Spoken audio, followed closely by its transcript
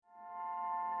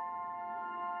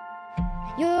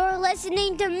You're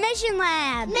listening to Mission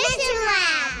Lab. Mission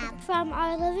Lab. From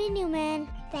Arlovie Newman,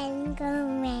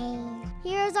 Bengal Rain.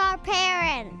 Here's our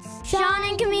parents, Sean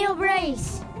and Camille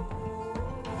Brace.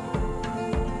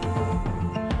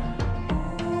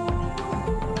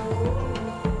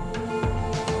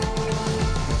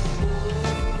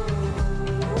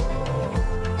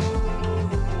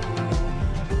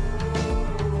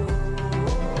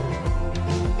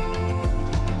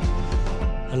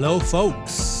 Hello,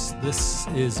 folks. This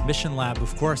is Mission Lab,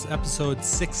 of course, episode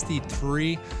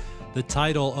 63, the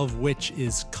title of which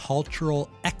is Cultural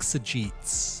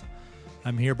Exegetes.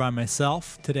 I'm here by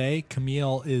myself today.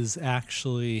 Camille is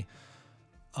actually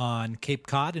on Cape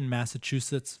Cod in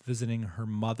Massachusetts visiting her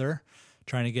mother,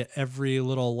 trying to get every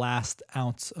little last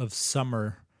ounce of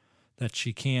summer that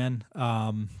she can.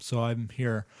 So I'm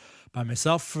here by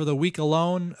myself for the week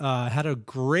alone. Had a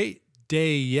great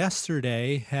day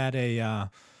yesterday, had a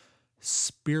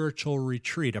spiritual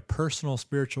retreat, a personal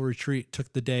spiritual retreat.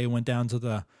 Took the day, went down to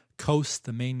the coast,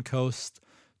 the Maine coast,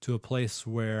 to a place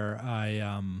where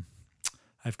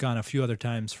I've gone a few other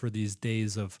times for these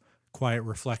days of quiet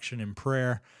reflection and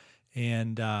prayer,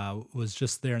 and was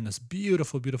just there in this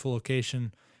beautiful, beautiful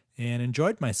location and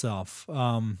enjoyed myself.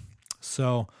 But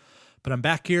I'm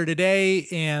back here today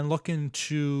and looking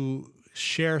to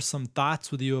share some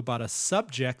thoughts with you about a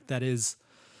subject that is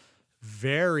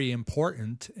very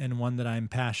important and one that I'm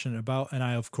passionate about. And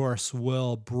I, of course,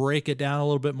 will break it down a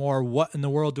little bit more. What in the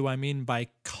world do I mean by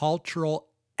cultural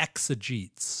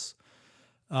exegetes?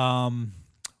 So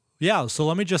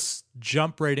let me just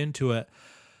jump right into it.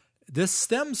 This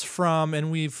stems from,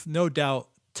 and we've no doubt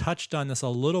touched on this a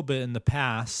little bit in the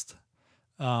past,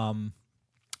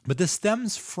 but this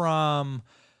stems from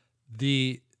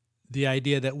the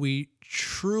idea that we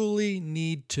truly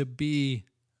need to be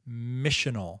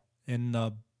missional in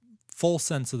the full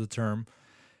sense of the term.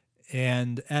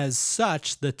 And as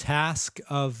such, the task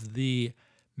of the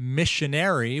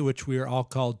missionary, which we are all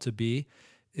called to be,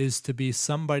 is to be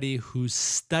somebody who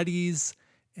studies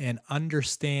and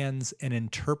understands and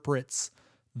interprets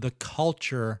the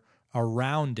culture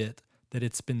around it that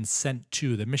it's been sent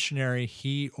to. The missionary,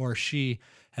 he or she,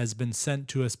 has been sent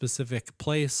to a specific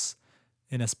place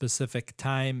in a specific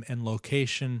time and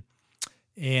location.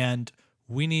 And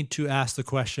we need to ask the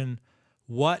question,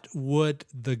 what would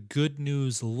the good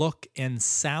news look and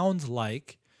sound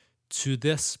like to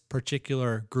this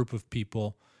particular group of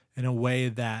people in a way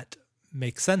that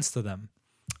makes sense to them?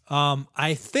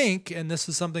 I think, and this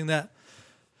is something that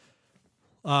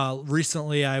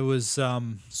recently I was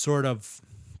sort of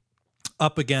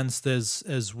up against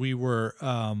as we were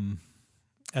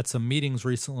at some meetings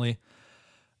recently.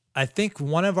 I think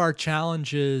one of our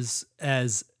challenges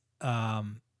as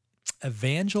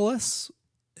evangelists,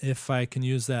 if I can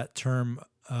use that term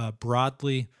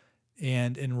broadly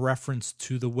and in reference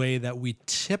to the way that we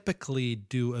typically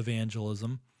do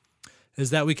evangelism,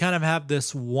 is that we kind of have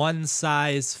this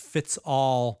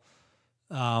one-size-fits-all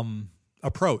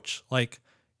approach. Like,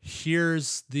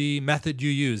 here's the method you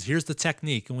use, here's the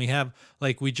technique, and we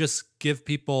just give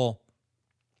people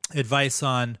advice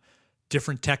on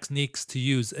different techniques to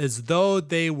use as though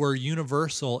they were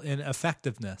universal in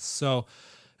effectiveness. So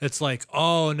it's like,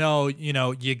 oh no,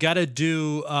 you got to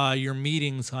do your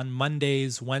meetings on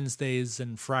Mondays, Wednesdays,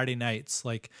 and Friday nights.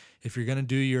 Like, if you're going to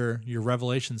do your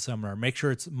Revelation seminar, make sure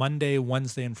it's Monday,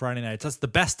 Wednesday, and Friday nights. That's the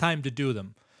best time to do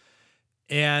them.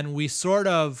 And we sort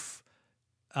of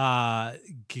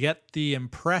get the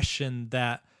impression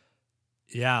that,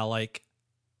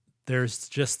 there's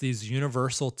just these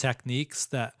universal techniques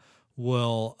that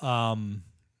will,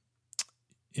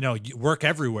 work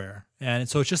everywhere. And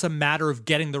so it's just a matter of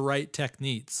getting the right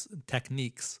techniques,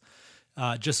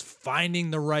 just finding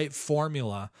the right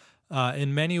formula.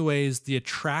 In many ways, the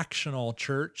attractional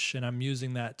church, and I'm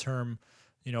using that term,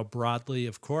 broadly,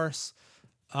 of course,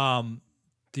 the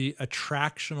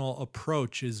attractional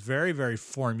approach is very, very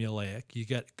formulaic. You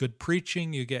get good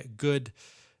preaching, you get good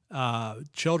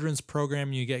children's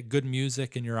programming, you get good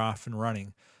music, and you're off and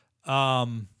running.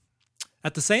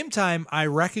 At the same time, I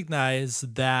recognize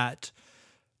that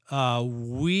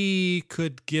we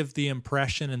could give the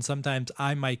impression, and sometimes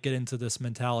I might get into this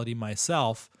mentality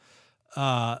myself,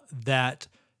 that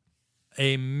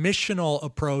a missional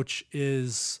approach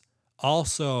is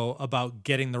also about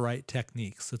getting the right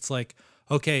techniques. It's like,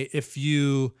 okay, if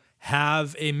you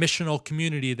have a missional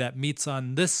community that meets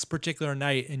on this particular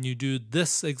night and you do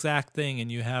this exact thing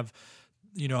and you have,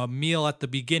 a meal at the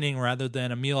beginning rather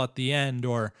than a meal at the end,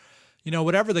 or,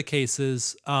 whatever the case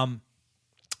is,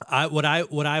 what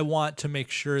I want to make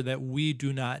sure that we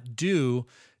do not do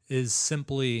is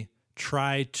simply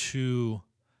try to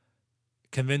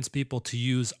convince people to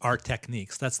use our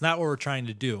techniques. That's not what we're trying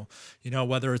to do.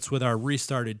 Whether it's with our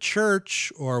restarted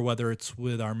church or whether it's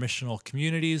with our missional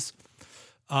communities,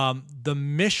 the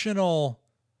missional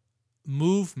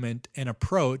movement and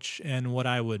approach, and what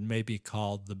I would maybe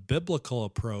call the biblical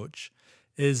approach,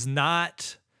 is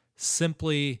not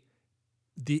simply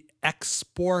the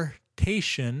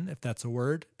exportation, if that's a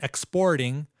word,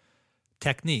 exporting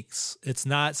techniques. It's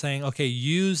not saying, okay,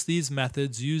 use these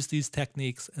methods, use these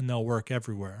techniques, and they'll work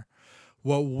everywhere.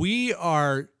 What we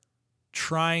are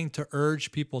trying to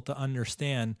urge people to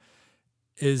understand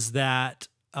is that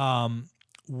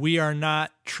we are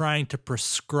not trying to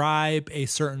prescribe a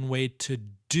certain way to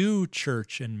do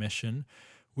church and mission.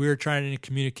 We are trying to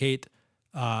communicate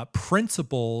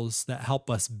principles that help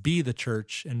us be the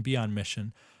church and be on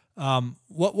mission.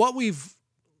 What we've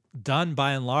done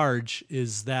by and large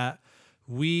is that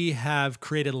we have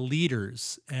created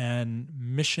leaders and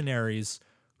missionaries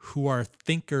who are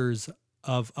thinkers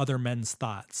of other men's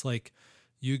thoughts. Like,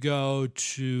 you go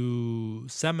to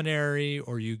seminary,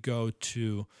 or you go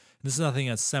to, this is nothing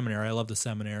against seminary. I love the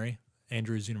seminary,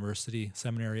 Andrews University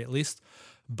Seminary at least.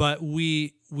 But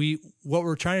what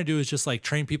we're trying to do is just like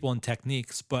train people in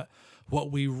techniques. But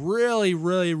what we really,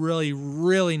 really, really,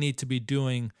 really need to be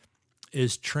doing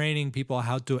is training people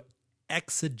how to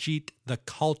exegete the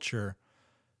culture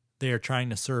they are trying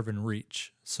to serve and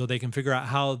reach, so they can figure out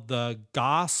how the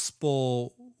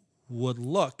gospel would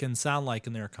look and sound like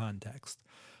in their context.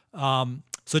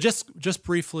 So just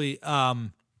briefly, what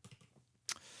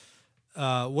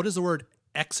does the word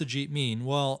exegete mean?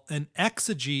 Well, an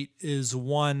exegete is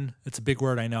it's a big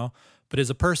word, I know, but is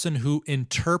a person who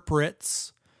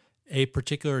interprets a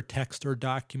particular text or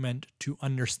document to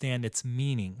understand its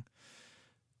meaning.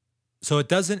 So it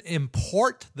doesn't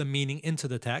import the meaning into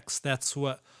the text. That's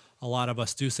what a lot of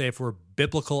us do. Say if we're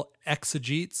biblical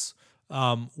exegetes,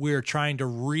 we're trying to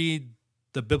read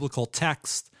the biblical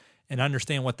text and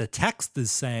understand what the text is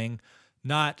saying,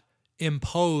 not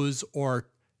impose or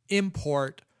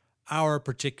import our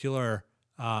particular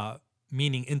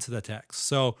meaning into the text.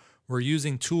 So we're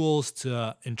using tools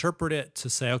to interpret it,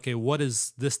 to say, okay, what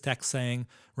is this text saying,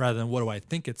 rather than what do I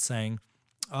think it's saying.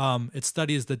 It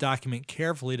studies the document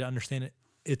carefully to understand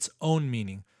its own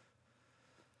meaning.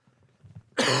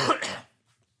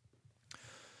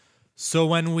 So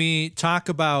when we talk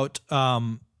about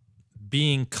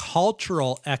being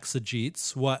cultural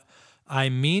exegetes, what I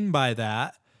mean by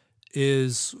that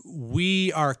is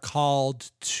we are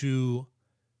called to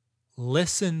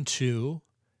listen to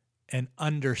and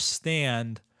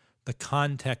understand the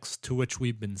context to which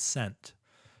we've been sent.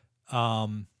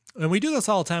 And we do this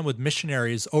all the time with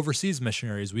missionaries, overseas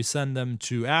missionaries. We send them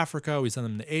to Africa, we send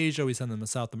them to Asia, we send them to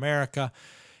South America,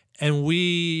 and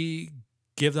we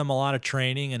give them a lot of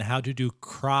training in how to do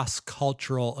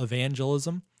cross-cultural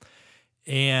evangelism.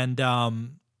 And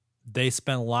they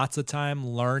spend lots of time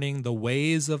learning the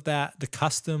ways of that, the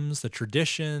customs, the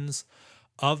traditions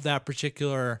of that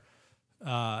particular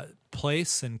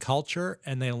place and culture,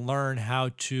 and they learn how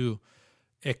to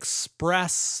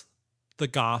express the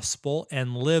gospel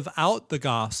and live out the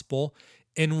gospel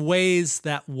in ways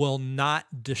that will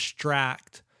not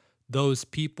distract those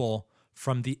people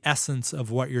from the essence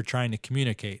of what you're trying to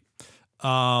communicate.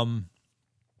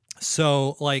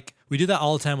 So like we do that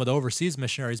all the time with overseas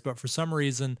missionaries, but for some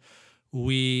reason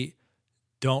we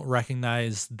don't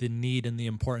recognize the need and the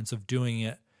importance of doing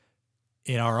it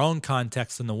in our own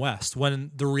context in the West. When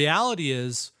the reality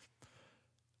is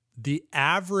the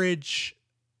average,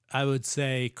 I would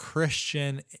say,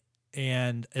 Christian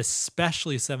and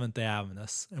especially Seventh-day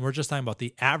Adventists, and we're just talking about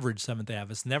the average Seventh-day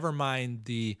Adventist, never mind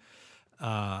the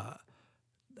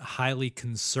highly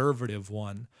conservative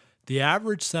one. The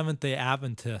average Seventh-day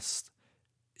Adventist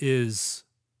is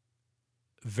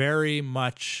very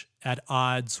much at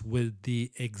odds with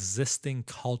the existing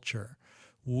culture.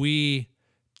 We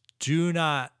do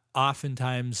not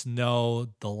oftentimes know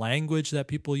the language that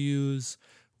people use.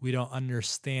 We don't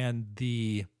understand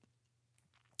the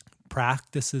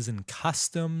practices and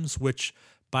customs, which,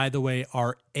 by the way,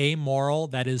 are amoral.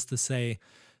 That is to say,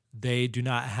 they do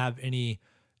not have any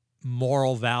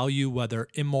moral value, whether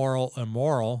immoral or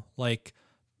moral, like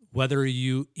whether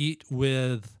you eat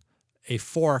with a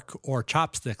fork or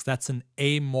chopsticks. That's an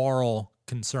amoral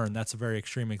concern. That's a very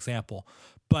extreme example.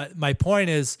 But my point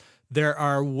is, there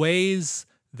are ways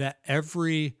that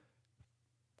every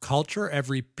culture,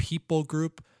 every people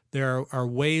group, there are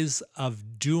ways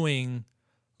of doing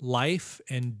life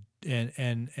and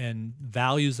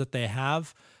values that they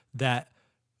have that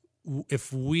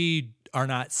if we are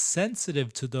not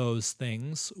sensitive to those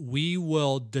things, we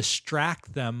will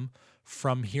distract them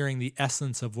from hearing the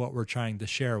essence of what we're trying to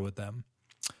share with them.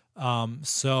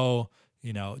 So,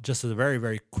 just as a very,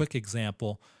 very quick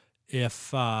example,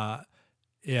 if I'm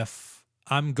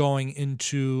going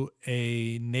into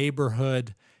a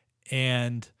neighborhood,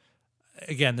 and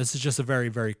again, this is just a very,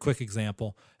 very quick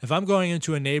example. If I'm going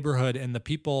into a neighborhood and the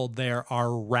people there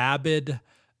are rabid,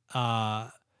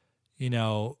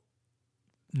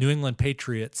 New England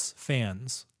Patriots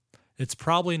fans, it's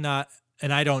probably not,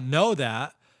 and I don't know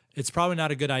that, it's probably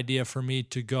not a good idea for me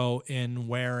to go in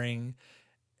wearing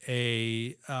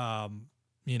a,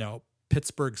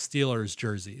 Pittsburgh Steelers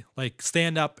jersey, like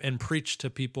stand up and preach to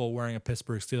people wearing a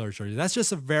Pittsburgh Steelers jersey. That's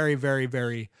just a very, very,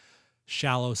 very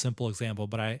shallow, simple example,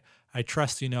 but I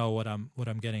trust you know what I'm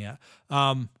getting at.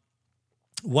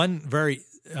 One very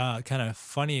kind of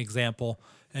funny example,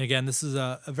 and again, this is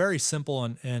a very simple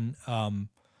and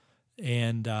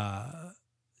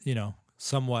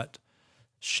somewhat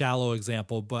shallow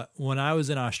example. But when I was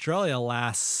in Australia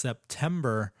last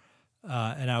September,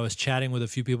 and I was chatting with a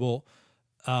few people,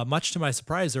 much to my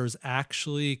surprise, there was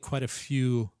actually quite a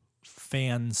few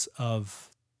fans of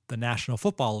the National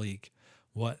Football League,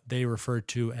 what they refer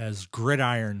to as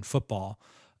gridiron football.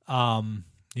 The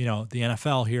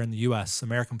NFL here in the U.S.,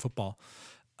 American football.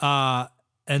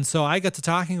 And so I got to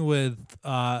talking with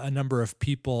a number of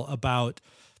people about,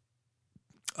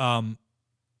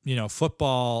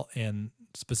 football and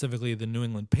specifically the New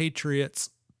England Patriots.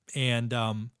 And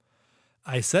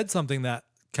I said something that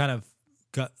kind of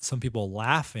got some people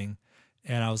laughing.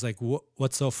 And I was like,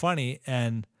 what's so funny?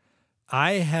 And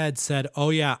I had said, oh,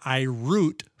 yeah, I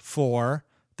root for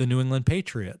the New England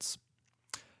Patriots.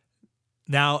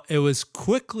 Now, it was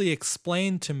quickly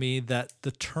explained to me that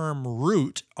the term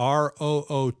root,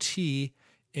 R-O-O-T,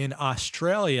 in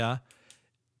Australia,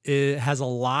 it has a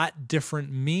lot different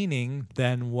meaning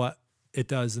than what it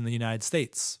does in the United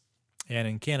States and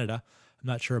in Canada. I'm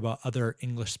not sure about other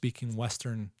English-speaking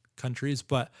Western countries,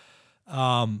 but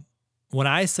when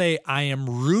I say I am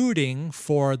rooting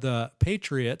for the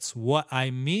Patriots, what I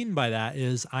mean by that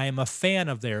is I am a fan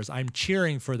of theirs. I'm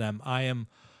cheering for them. I am,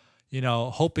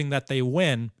 hoping that they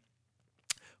win.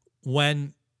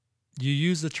 When you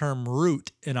use the term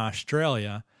root in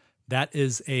Australia, that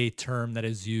is a term that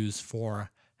is used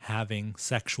for having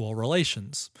sexual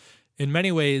relations. In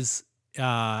many ways,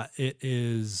 it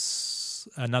is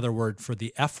another word for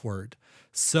the F word.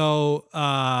 So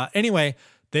anyway,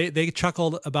 they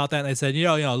chuckled about that, and they said,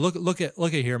 look at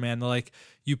here, man. They're like,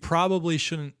 you probably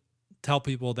shouldn't tell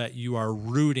people that you are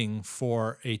rooting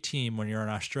for a team when you're in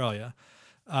Australia.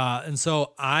 And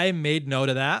so I made note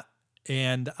of that,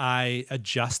 and I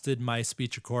adjusted my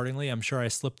speech accordingly. I'm sure I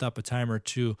slipped up a time or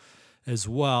two as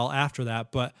well after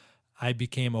that, but I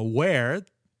became aware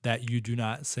that you do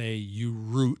not say you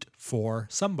root for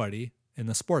somebody in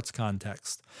the sports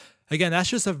context. Again, that's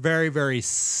just a very, very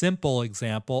simple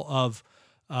example of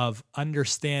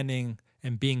understanding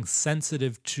and being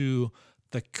sensitive to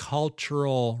the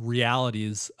cultural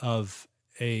realities of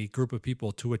a group of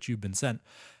people to which you've been sent.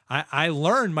 I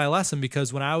learned my lesson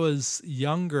because when I was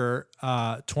younger,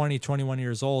 20, 21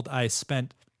 years old, I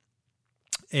spent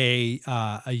a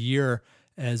year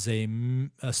as a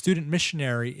student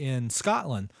missionary in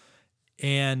Scotland.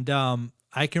 And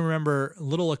I can remember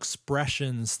little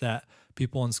expressions that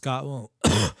people in Scotland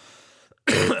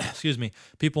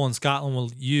people in Scotland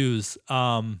will use,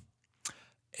 and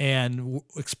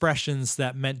expressions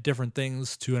that meant different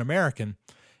things to an American.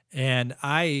 And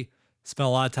I spent a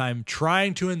lot of time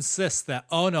trying to insist that,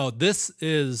 oh no, this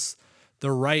is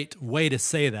the right way to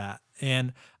say that.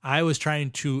 And I was trying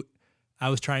to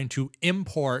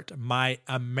import my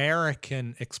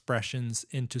American expressions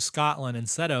into Scotland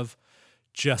instead of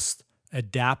just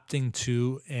adapting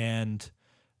to and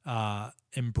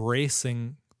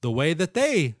embracing the way that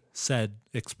they said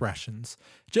expressions.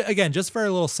 Again, just very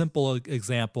little simple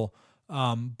example.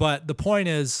 But the point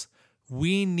is,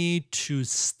 we need to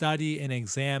study and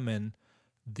examine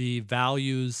the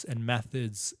values and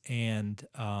methods and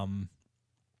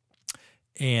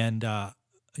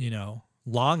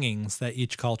longings that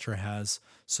each culture has,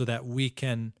 so that we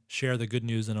can share the good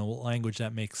news in a language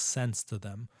that makes sense to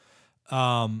them.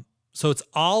 So it's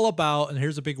all about, and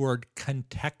here's a big word,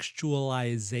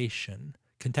 contextualization.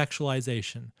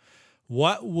 Contextualization.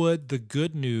 What would the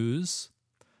good news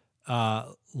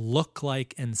look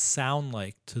like and sound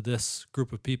like to this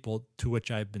group of people to which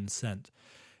I've been sent?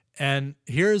 And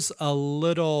here's a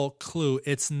little clue.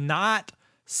 It's not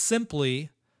simply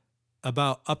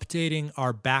about updating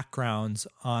our backgrounds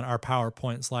on our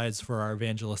PowerPoint slides for our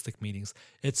evangelistic meetings.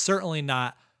 It's certainly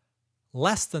not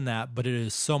less than that, but it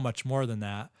is so much more than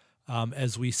that,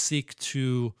 as we seek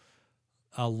to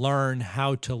learn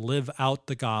how to live out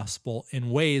the gospel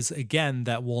in ways, again,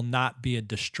 that will not be a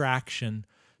distraction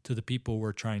to the people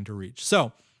we're trying to reach.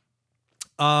 So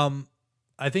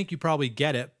I think you probably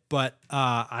get it, but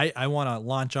I want to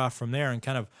launch off from there and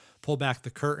kind of pull back the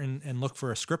curtain and look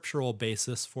for a scriptural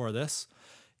basis for this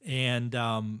and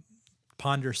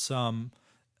ponder some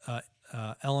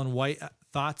Ellen White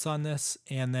thoughts on this,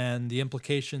 and then the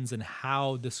implications and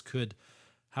how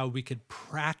we could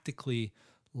practically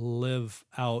live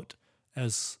out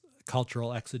as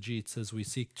cultural exegetes as we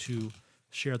seek to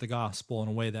share the gospel in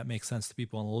a way that makes sense to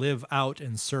people and live out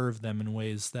and serve them in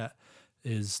ways that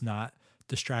is not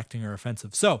distracting or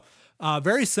offensive. So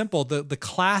very simple. The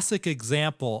classic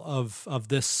example of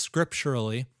this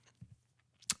scripturally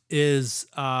is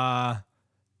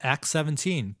Acts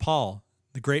 17, Paul,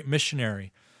 the great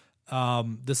missionary.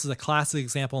 This is a classic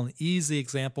example, an easy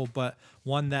example, but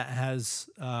one that has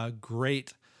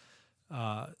great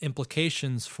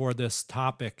implications for this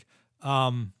topic.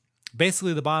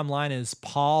 Basically, the bottom line is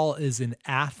Paul is in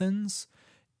Athens,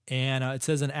 and it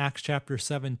says in Acts chapter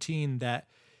 17 that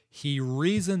he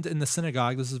reasoned in the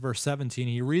synagogue. This is verse 17.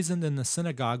 He reasoned in the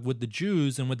synagogue with the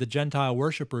Jews and with the Gentile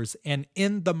worshipers, and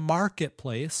in the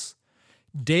marketplace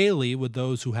daily with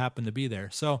those who happened to be there.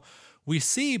 So we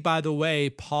see, by the way,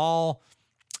 Paul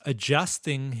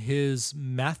adjusting his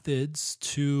methods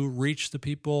to reach the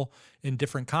people in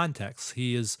different contexts.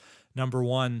 He is, number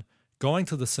one, going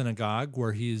to the synagogue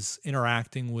where he's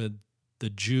interacting with the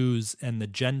Jews and the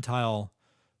Gentile,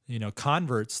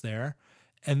 converts there.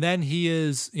 And then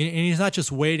he's not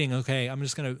just waiting, okay, I'm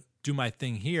just going to do my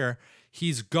thing here.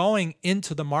 He's going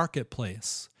into the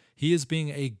marketplace. He is being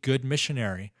a good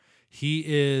missionary. He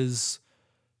is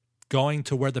going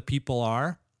to where the people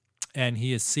are, and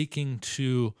he is seeking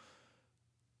to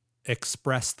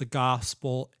express the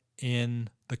gospel in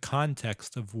the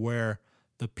context of where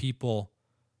the people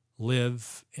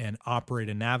live and operate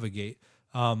and navigate.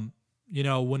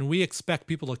 When we expect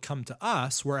people to come to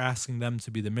us, we're asking them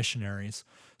to be the missionaries.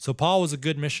 So Paul was a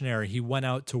good missionary. He went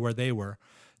out to where they were.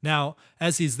 Now,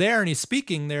 as he's there and he's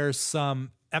speaking, there's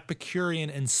some Epicurean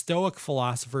and Stoic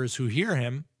philosophers who hear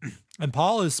him, and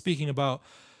Paul is speaking about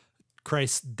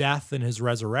Christ's death and his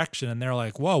resurrection, and they're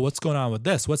like, whoa, what's going on with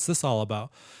this? What's this all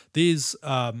about? These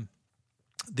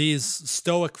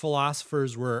Stoic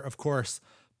philosophers were, of course,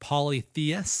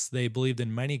 polytheists. They believed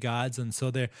in many gods, and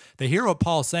so they hear what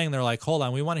Paul's saying. They're like, hold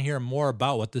on, we want to hear more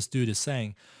about what this dude is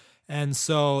saying. And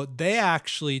so they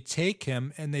actually take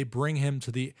him and they bring him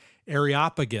to the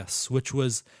Areopagus, which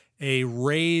was a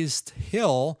raised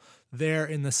hill there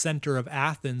in the center of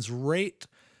Athens, right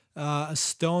a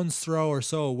stone's throw or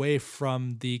so away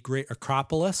from the great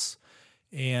Acropolis.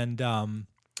 And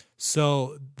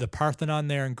so the Parthenon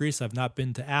there in Greece, I've not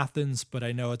been to Athens, but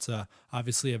I know it's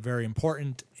obviously a very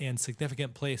important and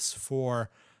significant place for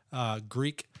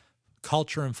Greek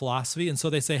culture and philosophy. And so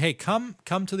they say, hey, come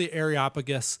to the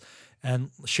Areopagus and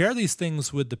share these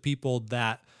things with the people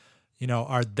that,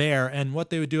 are there. And what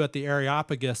they would do at the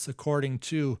Areopagus, according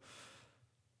to,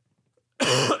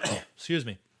 excuse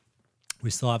me, we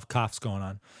still have coughs going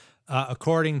on.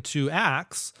 According to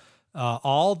Acts,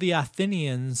 all the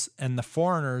Athenians and the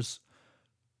foreigners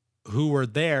who were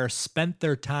there spent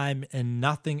their time in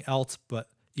nothing else but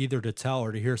either to tell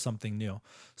or to hear something new.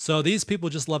 So these people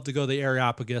just love to go to the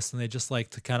Areopagus, and they just like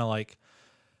to kind of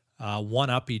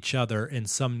one-up each other in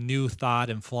some new thought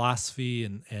and philosophy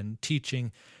and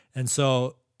teaching. And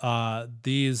so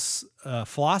these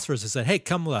philosophers have said, hey,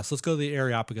 come with us. Let's go to the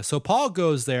Areopagus. So Paul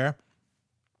goes there,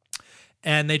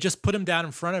 and they just put him down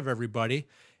in front of everybody,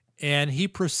 and he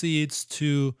proceeds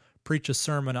to preach a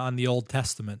sermon on the Old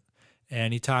Testament.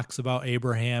 And he talks about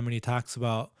Abraham, and he talks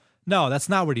about, no, that's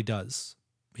not what he does.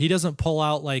 He doesn't pull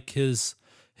out like his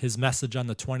message on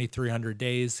the 2,300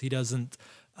 days. He doesn't,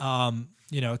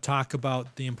 talk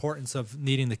about the importance of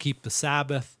needing to keep the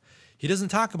Sabbath. He doesn't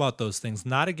talk about those things.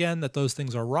 Not again that those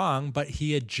things are wrong, but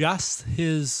he adjusts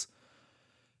his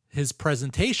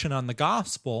presentation on the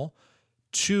gospel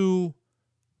to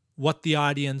what the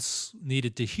audience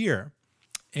needed to hear.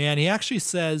 And he actually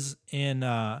says in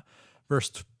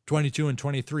verse 22 and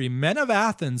 23, men of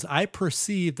Athens, I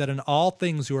perceive that in all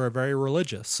things you are very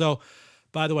religious. So,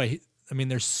 by the way,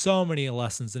 there's so many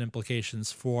lessons and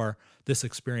implications for this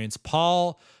experience.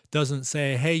 Paul doesn't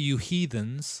say, hey, you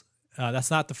heathens.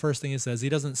 That's not the first thing he says. He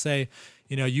doesn't say,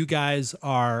 you guys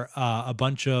are a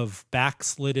bunch of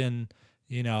backslidden,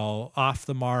 off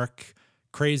the mark,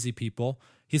 crazy people.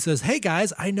 He says, hey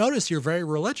guys, I notice you're very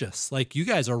religious. Like you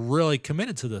guys are really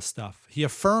committed to this stuff. He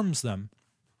affirms them.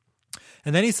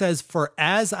 And then he says, for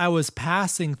as I was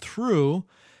passing through,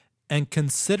 and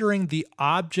considering the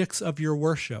objects of your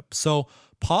worship. So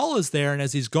Paul is there, and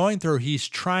as he's going through, he's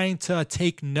trying to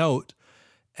take note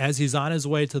as he's on his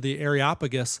way to the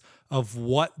Areopagus of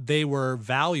what they were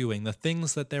valuing, the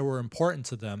things that they were important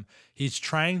to them. He's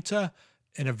trying to,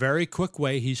 in a very quick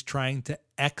way, he's trying to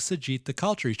exegete the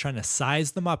culture. He's trying to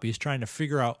size them up. He's trying to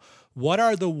figure out what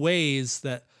are the ways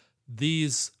that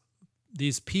these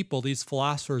people, these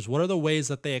philosophers, what are the ways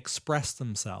that they express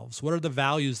themselves? What are the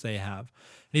values they have?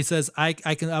 And he says, I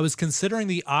was considering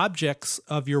the objects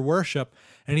of your worship.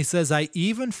 And he says, I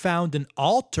even found an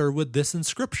altar with this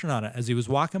inscription on it. As he was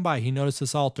walking by, he noticed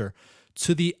this altar,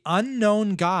 to the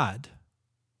unknown God.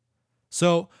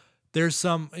 So there's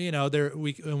some,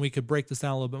 we could break this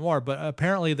down a little bit more, but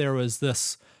apparently there was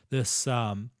this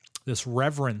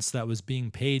reverence that was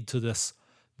being paid to this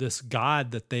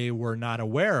God that they were not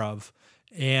aware of.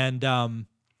 And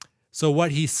so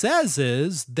what he says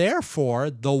is, therefore,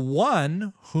 the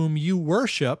one whom you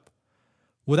worship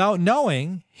without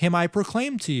knowing him, I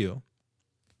proclaim to you.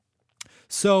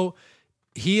 So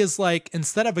he is like,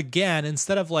 instead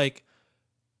of like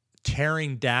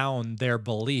tearing down their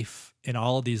belief in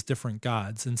all of these different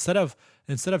gods, instead of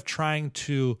trying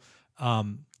to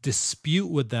dispute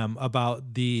with them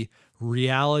about the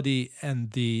reality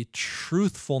and the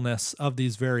truthfulness of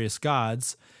these various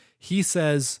gods, he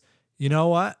says, you know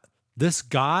what? This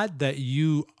God that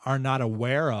you are not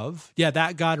aware of,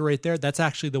 that God right there, that's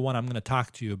actually the one I'm going to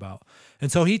talk to you about.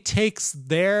 And so he takes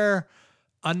their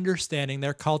understanding,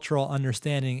 their cultural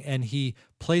understanding, and he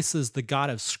places the God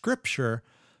of Scripture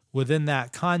within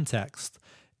that context.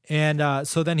 And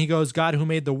so then he goes, God who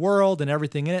made the world and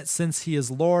everything in it, since he is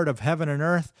Lord of heaven and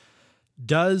earth,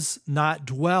 does not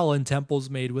dwell in temples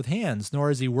made with hands,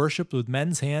 nor is he worshipped with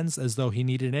men's hands as though he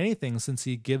needed anything, since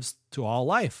he gives to all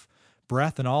life,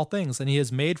 breath, and all things. And he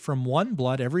has made from one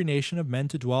blood every nation of men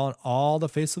to dwell on all the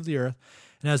face of the earth,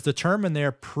 and has determined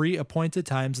their pre-appointed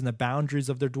times and the boundaries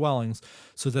of their dwellings,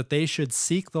 so that they should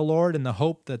seek the Lord in the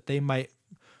hope that they might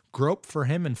grope for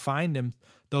him and find him,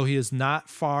 though he is not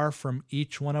far from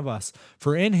each one of us.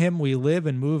 For in him we live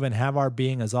and move and have our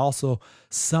being, as also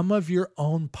some of your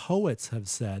own poets have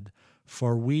said,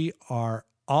 for we are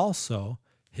also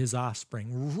his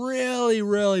offspring. Really,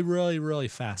 really, really, really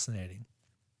fascinating.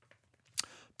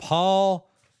 Paul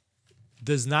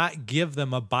does not give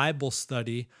them a Bible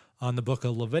study on the book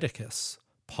of Leviticus.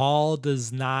 Paul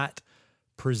does not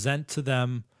present to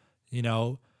them,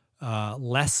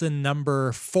 lesson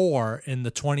number 4 in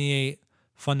the 28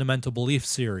 fundamental belief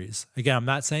series. Again, I'm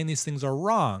not saying these things are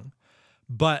wrong,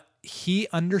 but he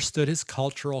understood his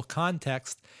cultural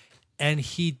context, and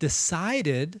he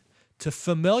decided to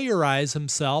familiarize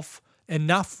himself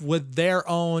enough with their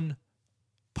own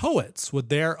poets, with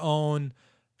their own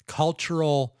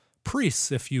cultural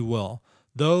priests, if you will,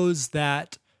 those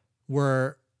that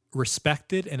were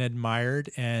respected and admired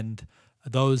and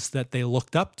those that they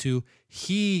looked up to.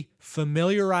 He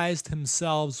familiarized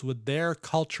himself with their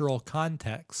cultural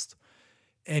context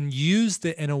and used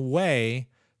it in a way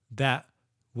that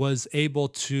was able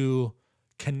to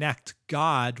connect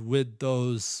God with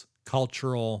those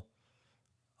cultural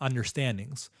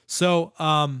understandings. So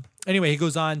anyway, he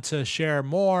goes on to share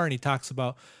more, and he talks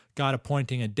about God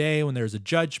appointing a day when there's a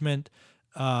judgment,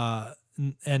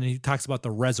 and he talks about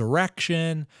the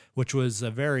resurrection, which was a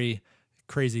very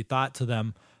crazy thought to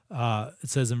them. It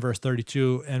says in verse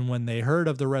 32, and when they heard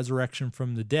of the resurrection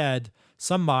from the dead,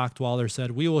 some mocked, while others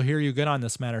said, we will hear you good on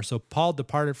this matter. So Paul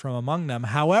departed from among them.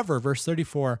 However, verse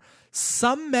 34,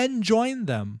 some men joined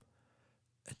him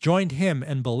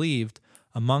and believed,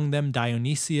 among them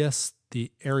Dionysius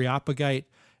the Areopagite,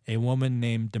 a woman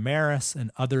named Damaris,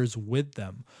 and others with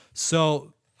them.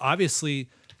 So obviously,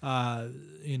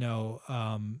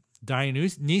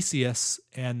 Dionysius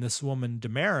and this woman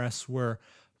Damaris were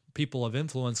people of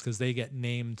influence because they get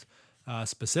named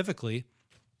specifically.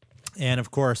 And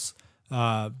of course,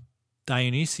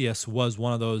 Dionysius was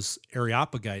one of those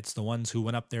Areopagites, the ones who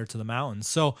went up there to the mountains.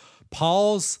 So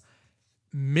Paul's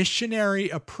missionary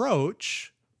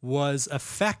approach was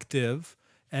effective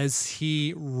as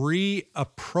he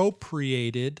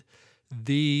reappropriated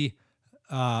the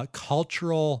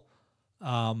cultural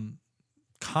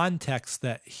context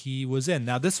that he was in.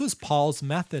 Now, this was Paul's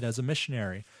method as a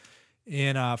missionary.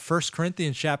 In 1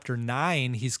 Corinthians chapter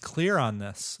 9, he's clear on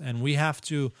this, and we have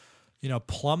to,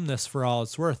 plumb this for all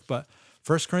it's worth. But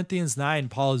 1 Corinthians 9,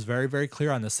 Paul is very, very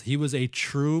clear on this. He was a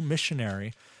true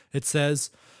missionary. It says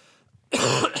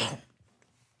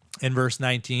in verse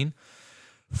 19,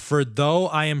 for though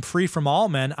I am free from all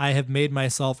men, I have made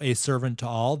myself a servant to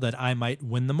all, that I might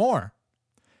win the more.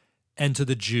 And to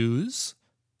the Jews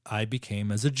I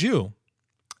became as a Jew,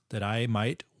 that I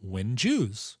might win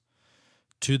Jews.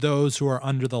 To those who are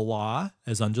under the law,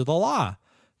 as under the law,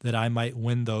 that I might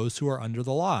win those who are under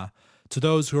the law. To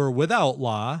those who are without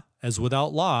law, as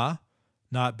without law,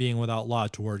 not being without law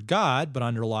toward God, but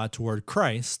under law toward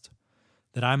Christ,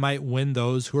 that I might win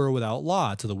those who are without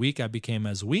law. To the weak I became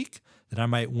as weak, that I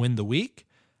might win the weak.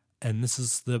 And this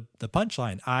is the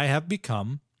punchline. I have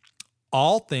become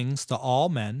all things to all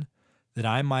men, that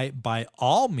I might by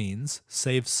all means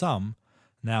save some.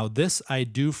 Now this I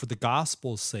do for the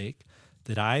gospel's sake,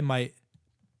 that I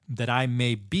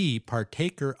may be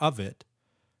partaker of it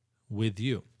with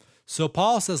you. So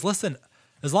Paul says, listen,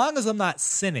 as long as I'm not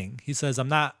sinning, he says, I'm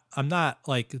not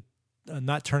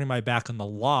turning my back on the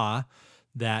law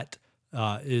that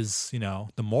is,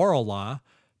 the moral law,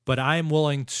 but I'm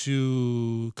willing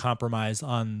to compromise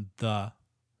on the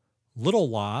little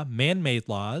law, man-made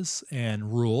laws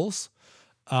and rules.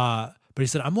 But he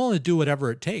said, I'm willing to do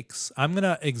whatever it takes. I'm going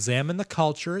to examine the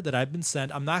culture that I've been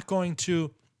sent. I'm not going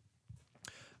to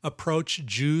approach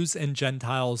Jews and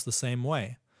Gentiles the same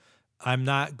way. I'm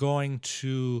not going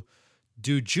to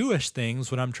do Jewish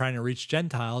things when I'm trying to reach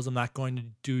Gentiles. I'm not going to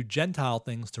do Gentile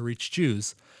things to reach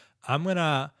Jews. I'm going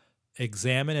to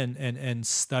examine and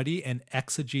study and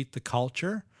exegete the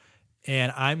culture,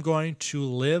 and I'm going to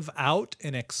live out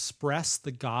and express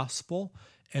the gospel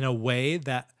in a way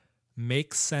that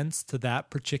makes sense to that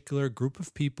particular group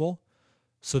of people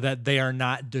so that they are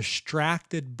not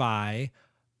distracted by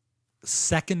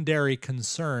secondary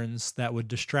concerns that would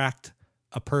distract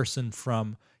a person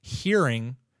from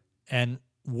hearing and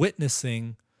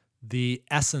witnessing the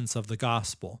essence of the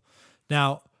gospel.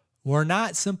 Now, we're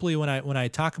not simply, when I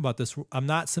talk about this, I'm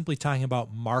not simply talking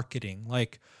about marketing.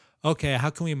 Like, okay,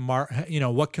 how can we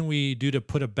what can we do to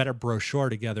put a better brochure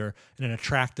together in an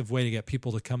attractive way to get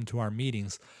people to come to our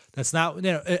meetings? That's not,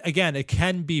 again, that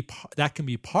can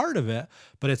be part of it,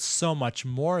 but it's so much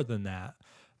more than that.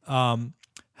 How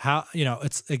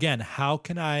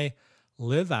can I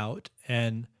live out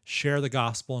and share the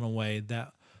gospel in a way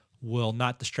that will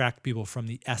not distract people from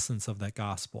the essence of that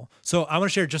gospel? So I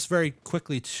want to share just very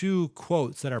quickly 2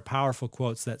 quotes that are powerful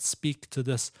quotes that speak to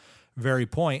this very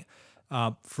point.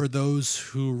 For those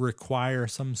who require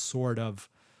some sort of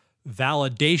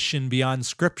validation beyond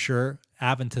Scripture,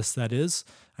 Adventists that is.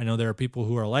 I know there are people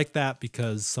who are like that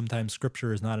because sometimes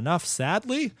Scripture is not enough,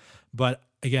 sadly. But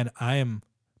again, I am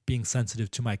being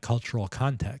sensitive to my cultural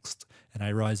context. And I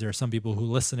realize there are some people who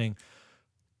are listening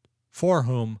for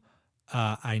whom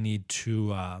I need to,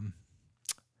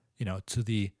 to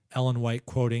the Ellen White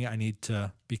quoting, I need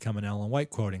to become an Ellen White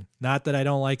quoting. Not that I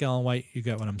don't like Ellen White, you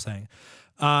get what I'm saying.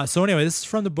 So anyway, this is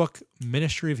from the book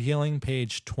Ministry of Healing,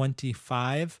 page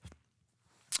 25.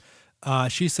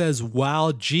 She says,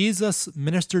 while Jesus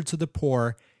ministered to the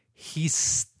poor, he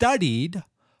studied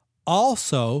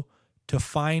also to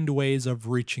find ways of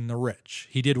reaching the rich.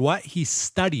 He did what? He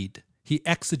studied, he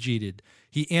exegeted,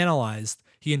 he analyzed,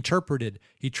 he interpreted,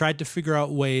 he tried to figure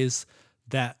out ways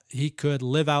that he could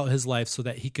live out his life so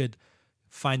that he could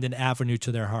find an avenue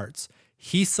to their hearts.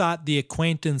 He sought the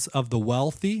acquaintance of the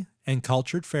wealthy and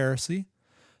cultured Pharisee,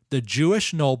 the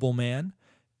Jewish nobleman,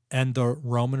 and the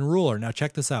Roman ruler. Now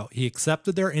check this out. He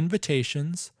accepted their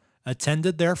invitations,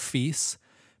 attended their feasts,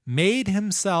 made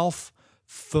himself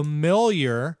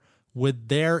familiar with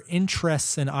their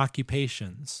interests and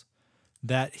occupations,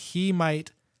 that he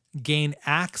might gain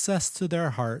access to their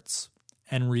hearts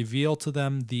and reveal to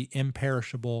them the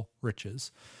imperishable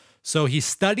riches. So he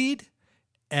studied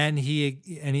and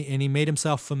he made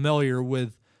himself familiar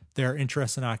with their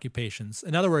interests and occupations.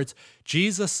 In other words,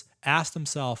 Jesus asked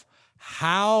himself,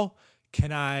 how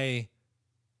can I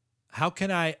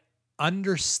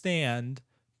understand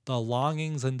the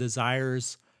longings and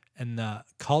desires and the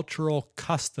cultural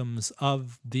customs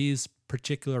of these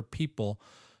particular people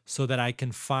so that I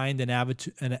can find an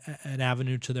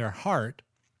avenue to their heart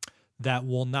that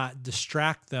will not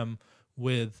distract them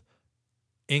with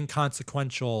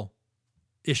inconsequential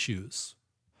issues?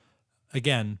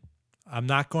 Again, I'm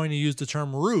not going to use the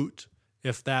term root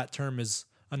if that term is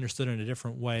understood in a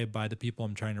different way by the people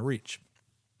I'm trying to reach.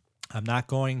 I'm not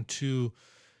going to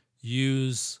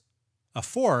use a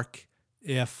fork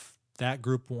if that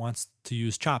group wants to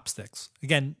use chopsticks.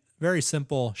 Again, very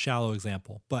simple, shallow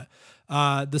example. But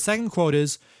the second quote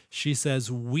is, she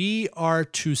says, we are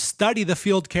to study the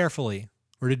field carefully.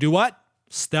 We're to do what?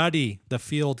 Study the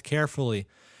field carefully,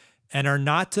 and are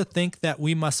not to think that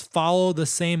we must follow the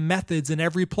same methods in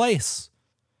every place.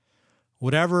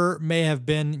 Whatever may have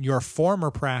been your former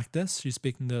practice, she's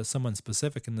speaking to someone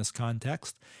specific in this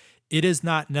context, it is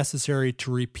not necessary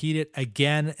to repeat it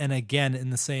again and again in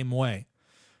the same way.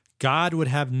 God would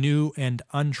have new and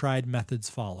untried methods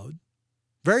followed.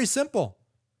 Very simple.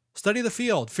 Study the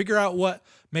field. Figure out what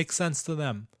makes sense to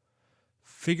them.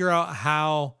 Figure out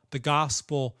how the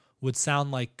gospel would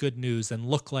sound like good news and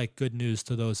look like good news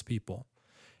to those people.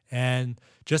 And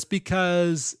just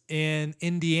because in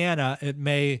Indiana it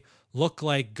may look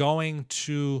like going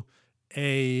to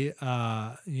a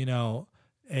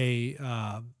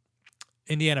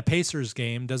Indiana Pacers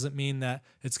game doesn't mean that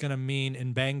it's going to mean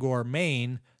in Bangor,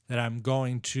 Maine, that I'm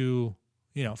going to,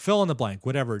 fill in the blank,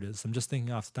 whatever it is. I'm just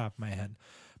thinking off the top of my head.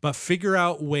 But figure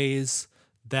out ways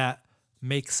that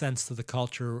make sense to the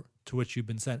culture to which you've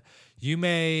been sent. It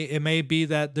may be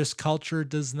that this culture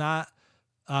does not,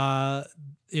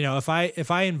 if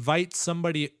I invite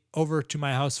somebody over to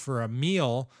my house for a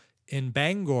meal in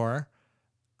Bangor,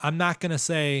 I'm not going to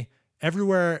say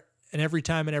everywhere and every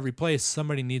time and every place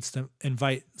somebody needs to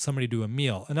invite somebody to a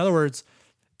meal. In other words,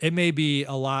 it may be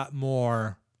a lot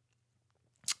more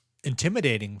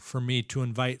intimidating for me to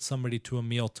invite somebody to a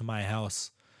meal to my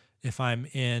house if I'm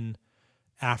in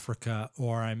Africa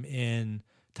or I'm in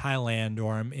Thailand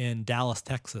or I'm in Dallas,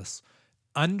 Texas.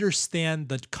 Understand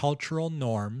the cultural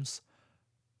norms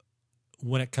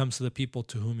when it comes to the people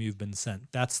to whom you've been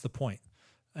sent. That's the point.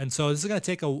 And so this is going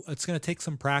to take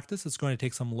some practice. It's going to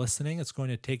take some listening. It's going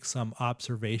to take some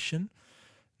observation,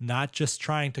 not just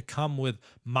trying to come with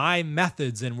my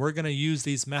methods and we're going to use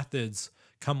these methods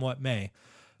come what may.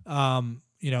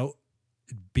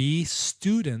 Be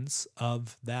students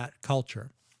of that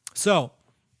culture. So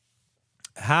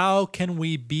how can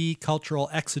we be cultural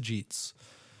exegetes?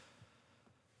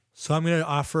 So I'm going to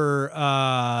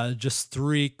offer just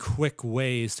 3 quick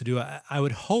ways to do it. I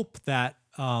would hope that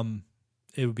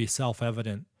it would be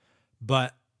self-evident.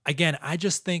 But again, I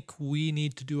just think we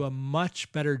need to do a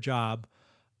much better job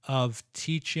of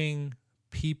teaching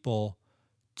people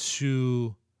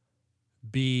to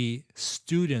be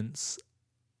students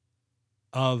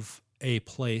of a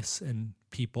place and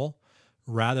people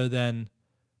rather than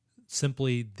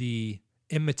simply the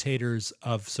imitators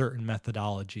of certain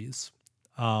methodologies.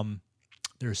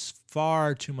 There's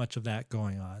far too much of that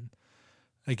going on.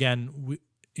 Again,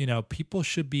 people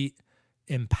should be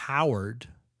empowered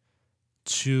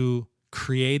to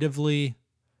creatively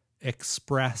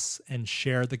express and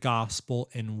share the gospel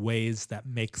in ways that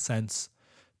make sense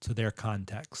to their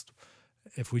context.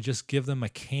 If we just give them a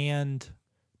canned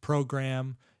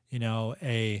program, and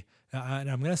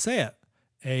I'm going to say it,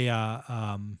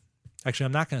 actually,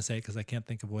 I'm not going to say it because I can't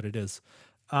think of what it is.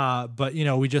 But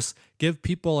we just give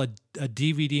people a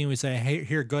DVD and we say, hey,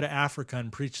 here, go to Africa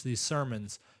and preach these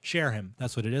sermons, share him.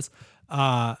 That's what it is.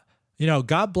 God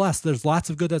bless. There's lots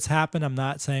of good that's happened. I'm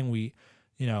not saying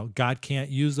God can't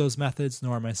use those methods,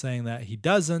 nor am I saying that he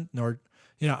doesn't, nor,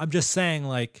 I'm just saying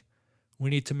we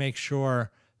need to make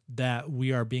sure that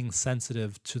we are being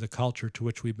sensitive to the culture to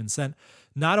which we've been sent,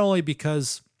 not only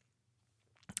because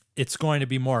it's going to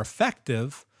be more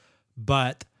effective,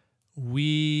 but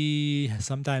we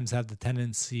sometimes have the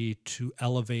tendency to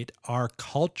elevate our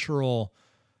cultural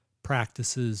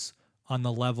practices on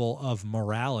the level of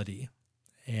morality.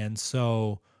 And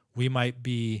so we might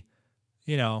be,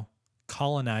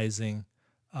 colonizing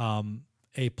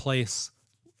a place,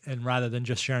 and rather than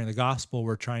just sharing the gospel,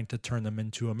 we're trying to turn them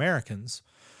into Americans.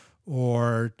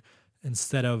 Or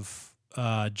instead of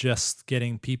just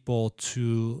getting people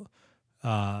to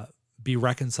be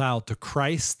reconciled to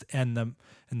Christ and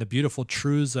the beautiful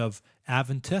truths of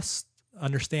Adventist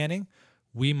understanding,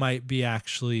 we might be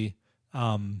actually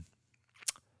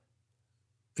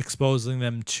exposing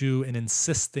them to and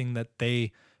insisting that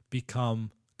they become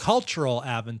cultural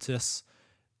Adventists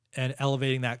and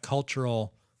elevating that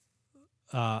cultural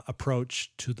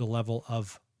approach to the level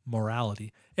of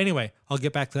morality. Anyway, I'll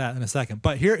get back to that in a second.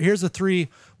 But here's the 3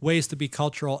 ways to be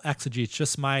cultural exegetes,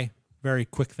 just my very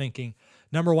quick thinking.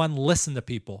 Number 1, listen to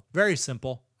people. Very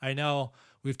simple. I know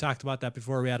we've talked about that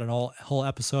before. We had a whole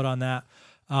episode on that.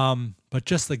 But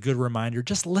just a good reminder,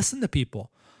 just listen to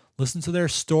people. Listen to their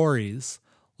stories.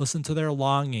 Listen to their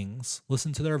longings.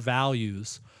 Listen to their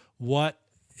values. What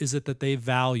is it that they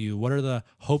value? What are the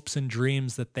hopes and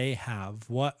dreams that they have?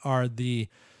 What are the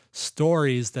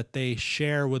stories that they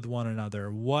share with one another?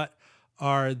 What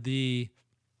are the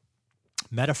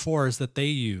metaphors that they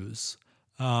use?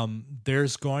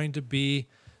 There's going to be,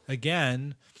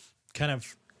 again, kind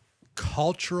of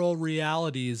cultural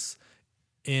realities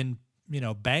in,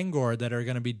 Bangor that are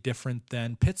going to be different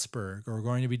than Pittsburgh, or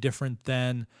going to be different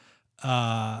than,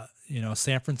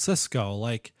 San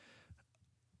Francisco.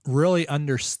 Really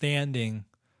understanding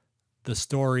the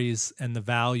stories and the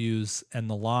values and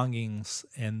the longings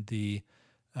and the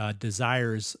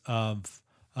desires of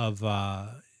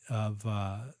that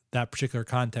particular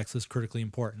context is critically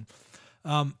important.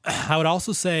 I would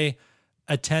also say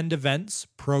attend events,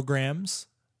 programs,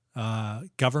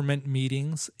 government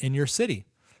meetings in your city.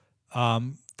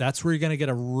 That's where you're going to get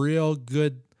a real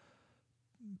good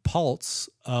pulse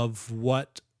of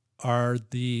what are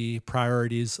the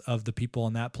priorities of the people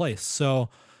in that place. So,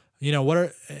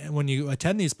 when you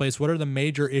attend these places, what are the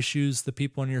major issues the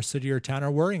people in your city or town are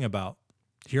worrying about?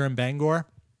 Here in Bangor,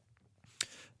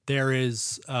 there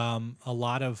is a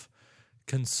lot of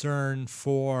concern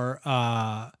for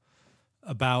about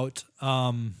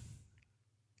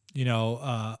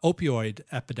opioid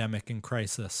epidemic and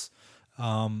crisis.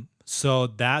 So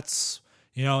that's,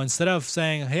 instead of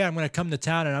saying, hey, I'm going to come to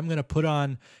town and I'm going to put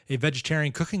on a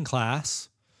vegetarian cooking class,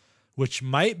 which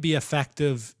might be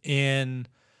effective in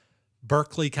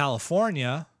Berkeley,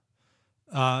 California,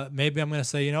 maybe I'm going to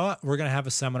say, you know what, we're going to have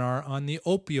a seminar on the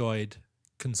opioid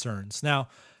concerns. Now,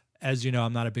 as you know,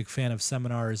 I'm not a big fan of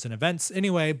seminars and events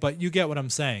anyway, but you get what I'm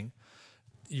saying.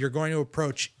 You're going to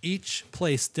approach each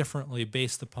place differently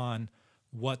based upon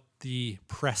what the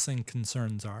pressing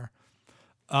concerns are.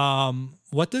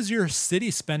 What does your city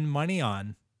spend money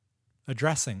on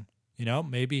addressing?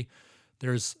 Maybe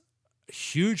there's a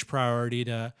huge priority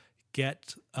to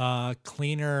get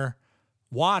cleaner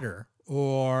water,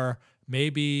 or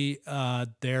maybe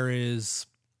there is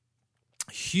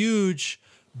huge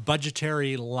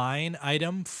budgetary line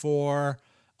item for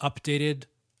updated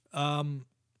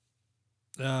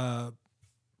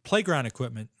playground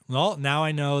equipment. Well, now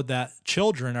I know that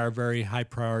children are a very high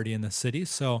priority in the city.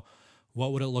 So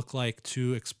what would it look like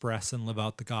to express and live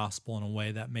out the gospel in a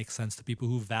way that makes sense to people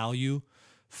who value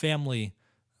family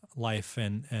life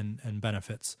and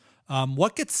benefits?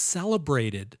 What gets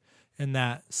celebrated in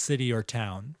that city or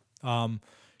town?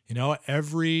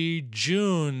 Every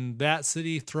June, that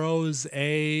city throws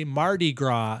a Mardi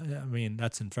Gras. I mean,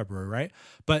 that's in February, right?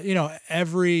 But,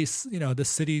 the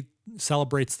city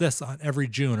celebrates this on every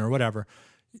June or whatever.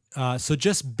 So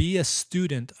just be a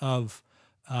student of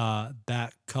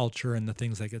that culture and the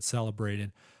things that get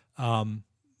celebrated.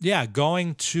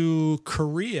 Going to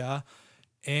Korea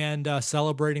and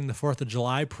celebrating the 4th of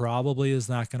July probably is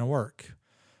not going to work.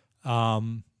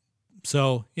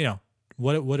 So,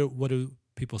 what do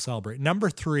people celebrate? Number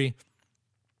 3,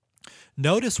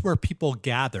 notice where people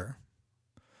gather.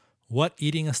 What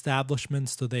eating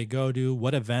establishments do they go to?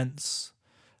 What events?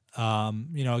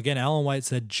 Again, Ellen White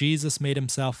said Jesus made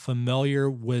himself familiar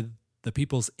with the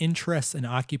people's interests and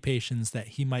occupations that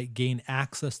he might gain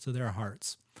access to their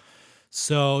hearts.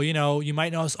 So, you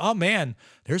might notice, oh man,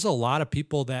 there's a lot of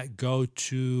people that go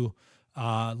to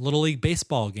Little League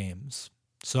baseball games.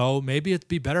 So maybe it'd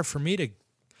be better for me to,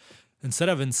 instead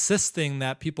of insisting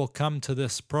that people come to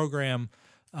this program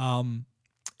again,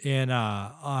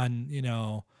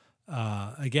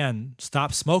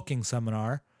 stop smoking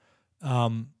seminar,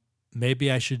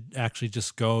 maybe I should actually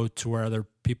just go to where other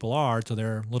people are, to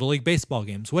their Little League baseball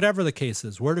games, whatever the case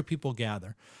is. Where do people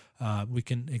gather? We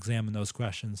can examine those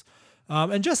questions.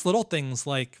 And just little things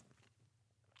like,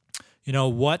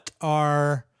 what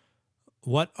do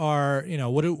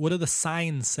the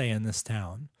signs say in this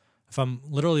town? If I'm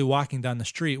literally walking down the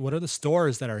street, what are the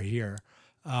stores that are here?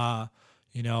 Where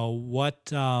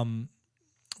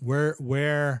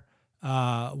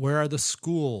are the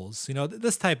schools?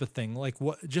 This type of thing, like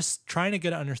just trying to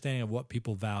get an understanding of what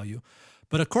people value.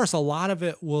 But of course, a lot of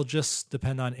it will just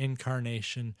depend on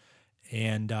incarnation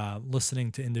and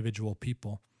listening to individual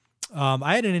people.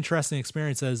 I had an interesting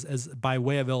experience as by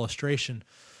way of illustration.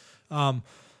 A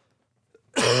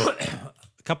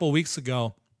couple of weeks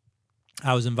ago,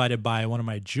 I was invited by one of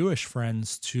my Jewish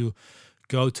friends to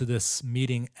go to this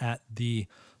meeting at the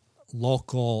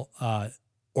local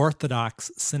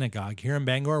Orthodox synagogue. Here in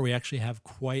Bangor, we actually have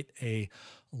quite a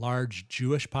large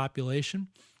Jewish population.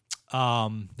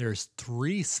 There's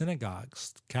 3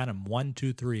 synagogues, kind of 1,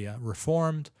 2, 3,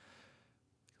 Reformed,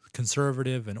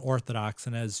 Conservative, and Orthodox.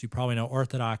 And as you probably know,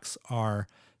 Orthodox are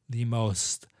the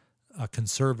most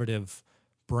conservative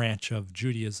branch of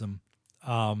Judaism.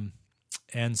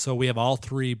 And so we have all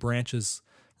 3 branches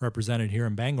represented here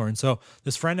in Bangor. And so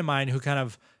this friend of mine who kind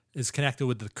of is connected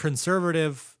with the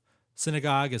conservative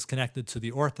synagogue is connected to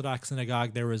the Orthodox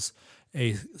synagogue. There was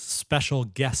a special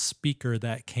guest speaker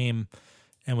that came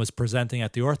and was presenting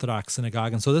at the Orthodox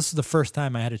synagogue. And so this is the first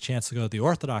time I had a chance to go to the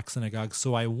Orthodox synagogue.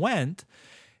 So I went,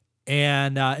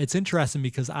 and it's interesting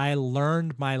because I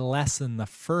learned my lesson the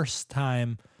first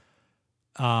time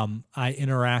I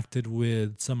interacted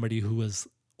with somebody who was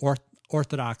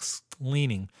Orthodox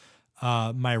leaning.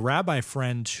 My rabbi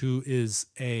friend, who is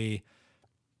a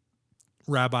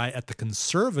rabbi at the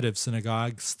conservative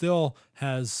synagogue, still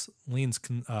leans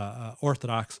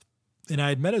Orthodox. And I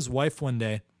had met his wife one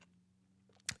day,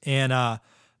 And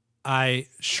I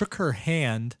shook her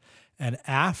hand, and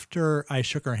after I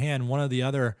shook her hand, one of the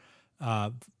other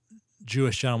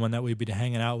Jewish gentlemen that we'd be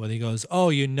hanging out with, he goes, "Oh,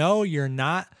 you're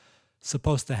not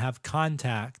supposed to have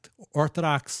contact.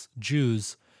 Orthodox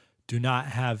Jews do not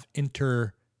have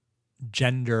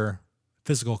intergender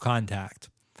physical contact."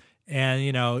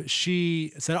 And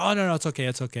she said, "Oh, no, it's okay,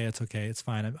 it's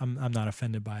fine. I'm not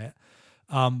offended by it."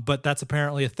 But that's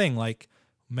apparently a thing. Like,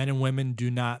 men and women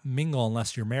do not mingle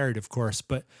unless you're married, of course,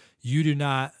 but you do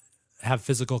not have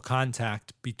physical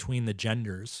contact between the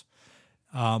genders.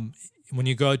 When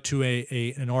you go to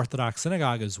an Orthodox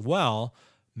synagogue as well,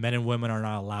 men and women are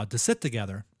not allowed to sit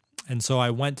together. And so I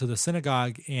went to the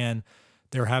synagogue, and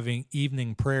they're having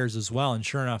evening prayers as well. And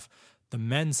sure enough, the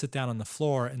men sit down on the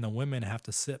floor and the women have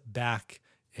to sit back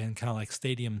in kind of like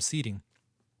stadium seating.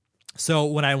 So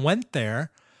when I went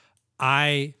there,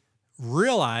 I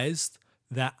realized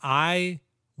that I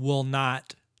will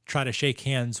not try to shake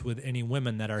hands with any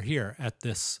women that are here at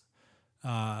this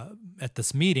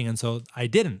meeting. And so I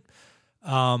didn't.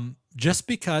 Just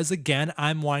because, again,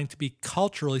 I'm wanting to be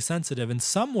culturally sensitive. In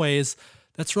some ways,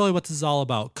 that's really what this is all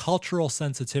about. Cultural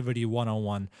sensitivity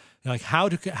 101. Like, how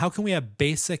can we have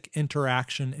basic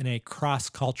interaction in a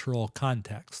cross-cultural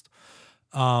context?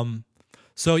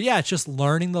 So yeah, it's just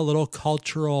learning the little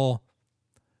cultural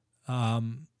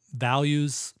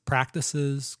values,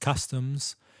 practices,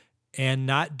 customs, and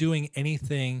not doing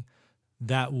anything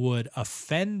that would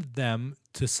offend them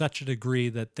to such a degree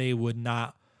that they would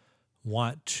not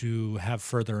want to have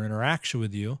further interaction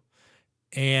with you.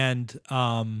 And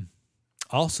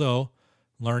also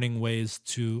learning ways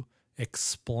to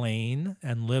explain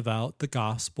and live out the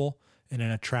gospel in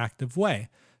an attractive way.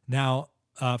 Now,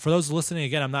 for those listening,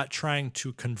 again, I'm not trying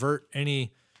to convert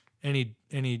any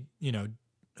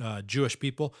Jewish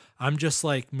people. I'm just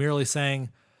like merely saying,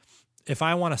 if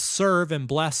I want to serve and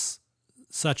bless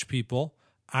such people,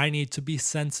 I need to be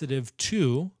sensitive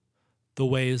to the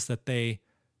ways that they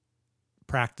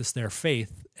practice their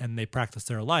faith and they practice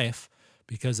their life,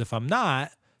 because if I'm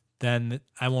not, then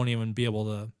I won't even be able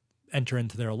to enter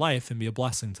into their life and be a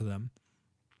blessing to them.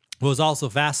 What was also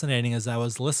fascinating as I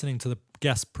was listening to the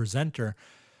guest presenter,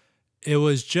 it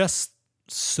was just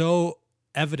so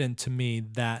evident to me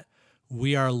that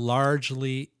we are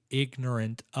largely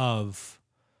ignorant of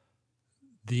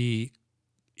the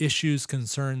issues,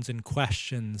 concerns, and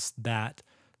questions that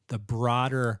the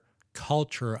broader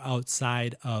culture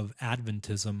outside of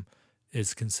Adventism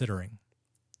is considering.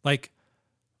 Like,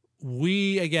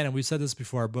 again, and we've said this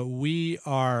before, but we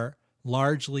are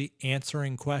largely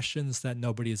answering questions that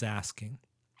nobody is asking.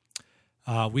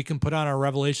 We can put on our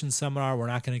Revelation seminar. We're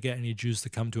not going to get any Jews to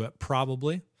come to it,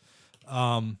 probably.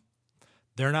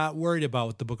 They're not worried about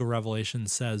what the book of Revelation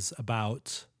says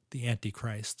about the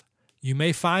Antichrist. You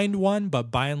may find one, but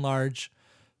by and large,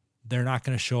 they're not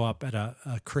going to show up at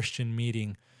a Christian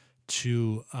meeting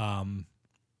to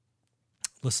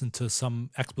listen to some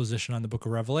exposition on the book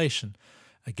of Revelation.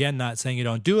 Again, not saying you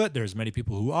don't do it. There's many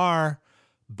people who are,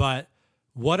 but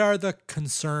what are the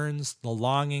concerns, the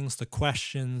longings, the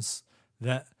questions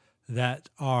that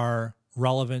are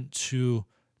relevant to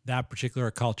that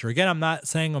particular culture? Again, I'm not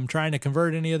saying I'm trying to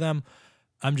convert any of them.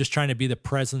 I'm just trying to be the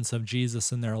presence of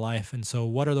Jesus in their life. And so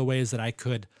what are the ways that I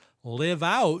could live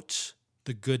out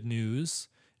the good news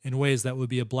in ways that would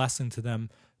be a blessing to them,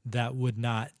 that would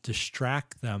not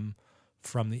distract them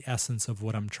from the essence of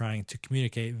what I'm trying to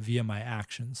communicate via my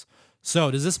actions?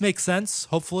 So does this make sense?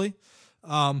 Hopefully.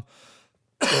 Now,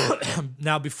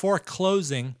 before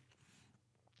closing,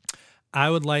 I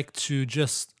would like to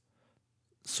just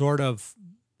sort of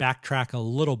backtrack a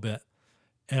little bit,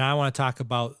 and I want to talk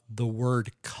about the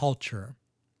word culture.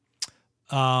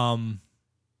 I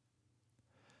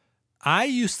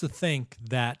used to think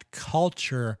that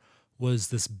culture was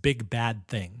this big bad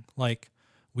thing. Like,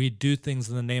 we do things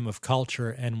in the name of culture,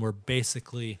 and we're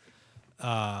basically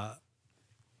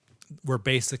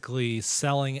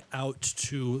selling out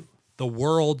to the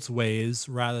world's ways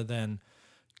rather than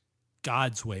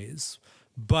God's ways.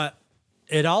 But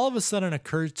it all of a sudden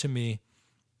occurred to me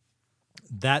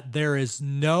that there is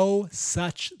no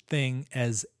such thing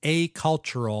as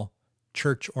acultural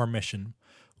church or mission.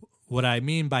 What I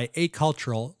mean by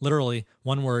acultural, literally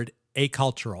one word,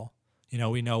 acultural.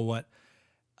 We know what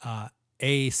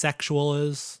asexual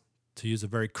is, to use a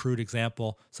very crude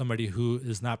example, somebody who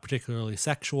is not particularly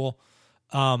sexual.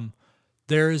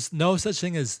 There is no such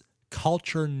thing as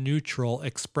culture neutral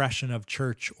expression of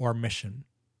church or mission.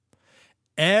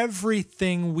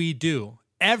 Everything we do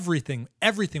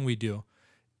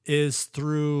is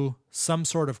through some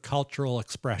sort of cultural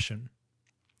expression.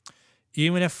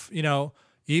 Even if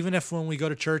Even if when we go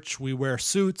to church, we wear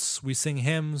suits, we sing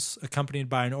hymns accompanied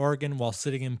by an organ while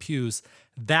sitting in pews,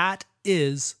 that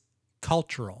is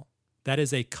cultural. That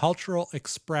is a cultural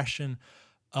expression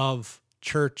of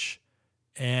church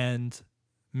and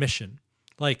mission.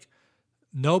 Like,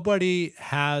 nobody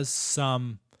has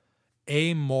some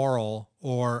amoral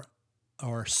or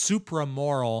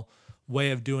supramoral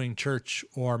way of doing church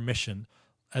or mission,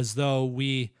 as though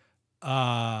we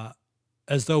have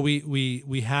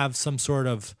some sort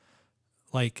of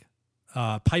like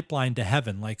pipeline to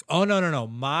heaven. Like, oh no,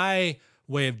 my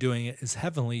way of doing it is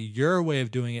heavenly. Your way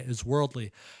of doing it is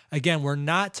worldly. Again, we're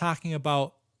not talking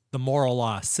about the moral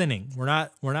law, sinning. We're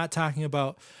not talking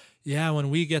about, when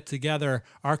we get together,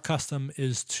 our custom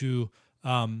is to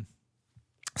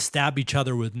stab each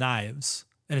other with knives.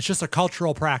 And it's just a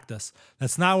cultural practice.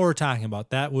 That's not what we're talking about.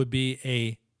 That would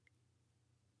be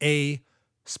a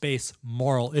space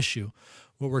moral issue.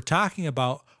 What we're talking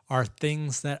about are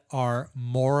things that are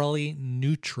morally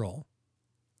neutral,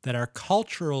 that are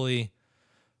culturally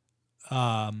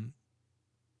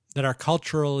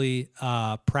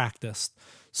practiced.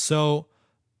 So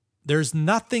there's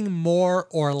nothing more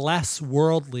or less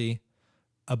worldly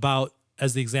about,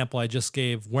 as the example I just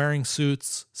gave, wearing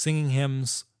suits, singing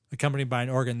hymns accompanied by an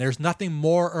organ. There's nothing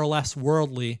more or less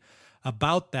worldly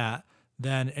about that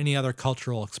than any other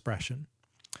cultural expression.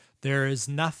 There is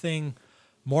nothing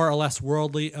more or less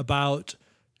worldly about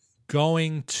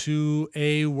going to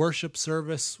a worship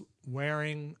service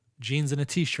wearing jeans and a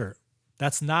t-shirt.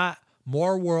 That's not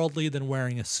more worldly than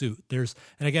wearing a suit. And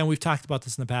again, we've talked about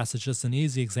this in the past. It's just an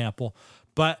easy example,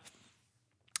 but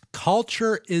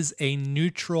culture is a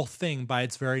neutral thing by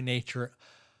its very nature,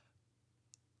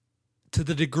 to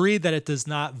the degree that it does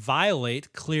not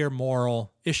violate clear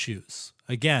moral issues.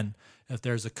 Again, if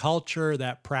there's a culture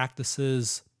that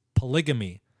practices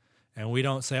polygamy, and we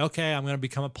don't say, okay, I'm going to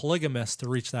become a polygamist to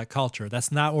reach that culture, that's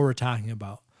not what we're talking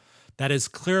about. That is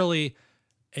clearly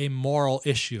a moral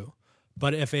issue.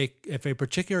 But if a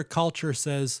particular culture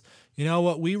says, you know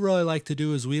what we really like to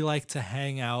do is we like to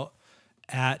hang out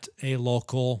at a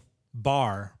local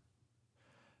bar,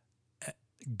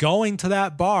 going to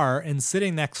that bar and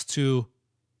sitting next to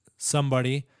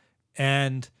somebody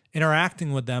and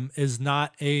interacting with them is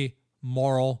not a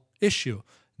moral issue.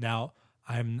 Now,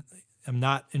 I'm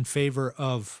not in favor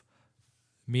of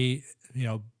me,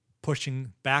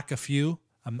 pushing back a few.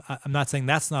 I'm not saying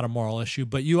that's not a moral issue,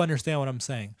 but you understand what I'm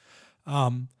saying.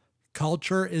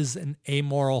 Culture is an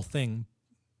amoral thing.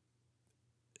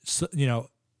 So,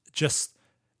 just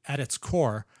at its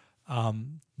core.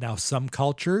 Now, some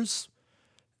cultural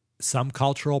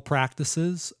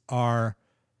practices are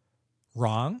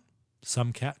wrong.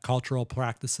 Some cultural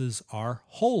practices are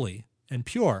holy and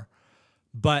pure.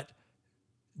 But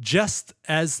just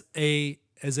as a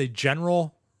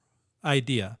general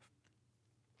idea,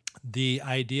 the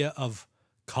idea of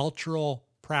cultural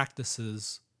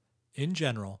practices in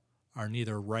general are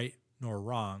neither right nor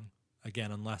wrong,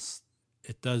 again, unless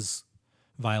it does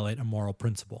violate a moral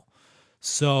principle.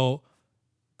 So,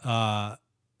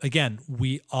 again,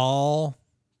 we all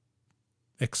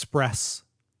express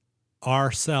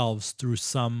ourselves through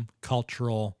some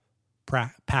cultural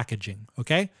packaging,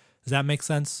 okay? Does that make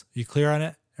sense? Are you clear on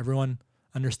it? Everyone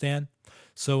understand?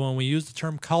 So when we use the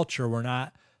term culture, we're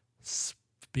not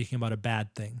speaking about a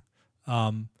bad thing.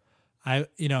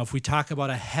 If we talk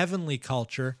about a heavenly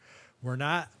culture, we're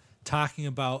not talking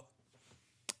about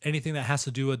anything that has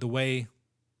to do with the way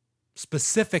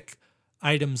specific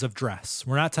items of dress.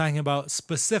 We're not talking about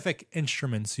specific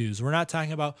instruments used. We're not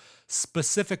talking about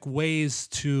specific ways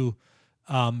to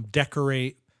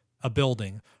decorate a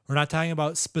building. We're not talking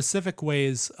about specific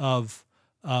ways of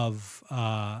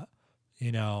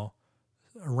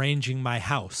arranging my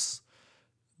house.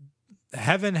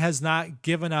 Heaven has not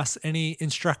given us any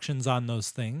instructions on those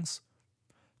things.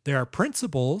 There are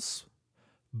principles,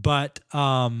 but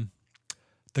the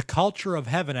culture of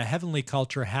heaven, a heavenly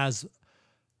culture, has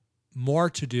more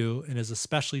to do and is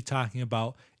especially talking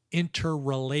about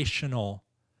interrelational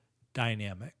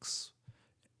dynamics.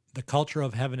 The culture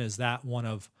of heaven is that one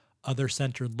of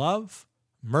other-centered love,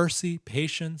 mercy,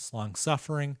 patience,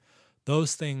 long-suffering.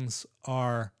 Those things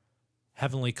are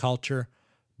heavenly culture,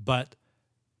 but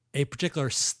a particular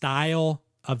style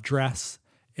of dress,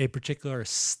 a particular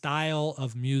style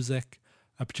of music,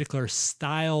 a particular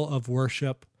style of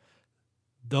worship,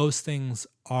 those things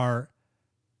are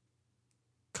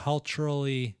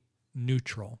culturally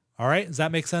neutral. All right? Does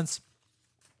that make sense?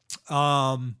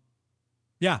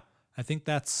 I think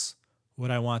that's what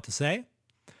I want to say.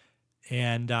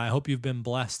 And I hope you've been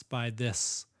blessed by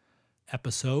this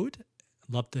episode.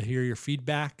 I'd love to hear your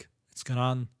feedback. It's gone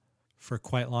on for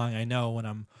quite long. I know when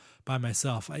I'm by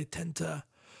myself, I tend to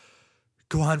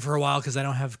go on for a while because I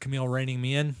don't have Camille reining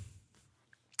me in.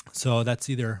 So that's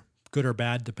either good or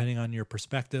bad, depending on your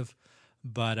perspective.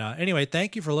 But anyway,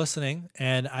 thank you for listening.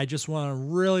 And I just want to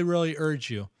really, really urge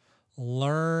you,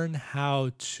 learn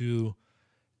how to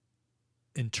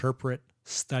interpret,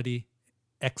 study,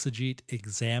 exegete,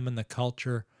 examine the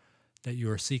culture that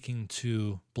you are seeking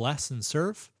to bless and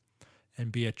serve,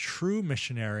 and be a true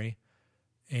missionary.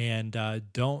 And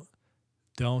don't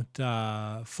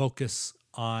focus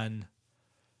on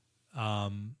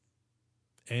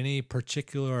any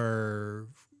particular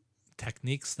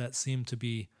techniques that seem to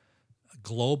be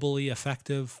globally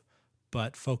effective,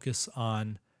 but focus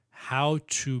on how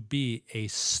to be a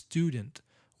student,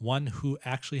 one who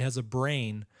actually has a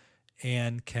brain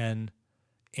and can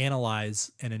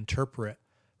analyze and interpret,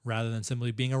 rather than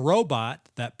simply being a robot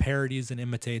that parodies and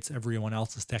imitates everyone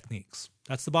else's techniques.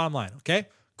 That's the bottom line, okay?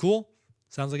 Cool?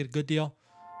 Sounds like a good deal?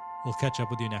 We'll catch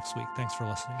up with you next week. Thanks for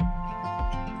listening.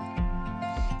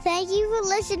 Thank you for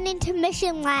listening to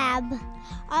Mission Lab.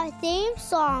 Our theme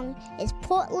song is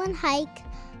Portland Hike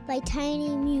by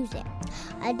Tiny Music.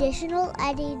 Additional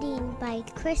editing by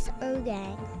Chris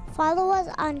Ergang. Follow us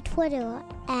on Twitter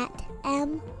at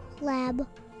MLabPodcast.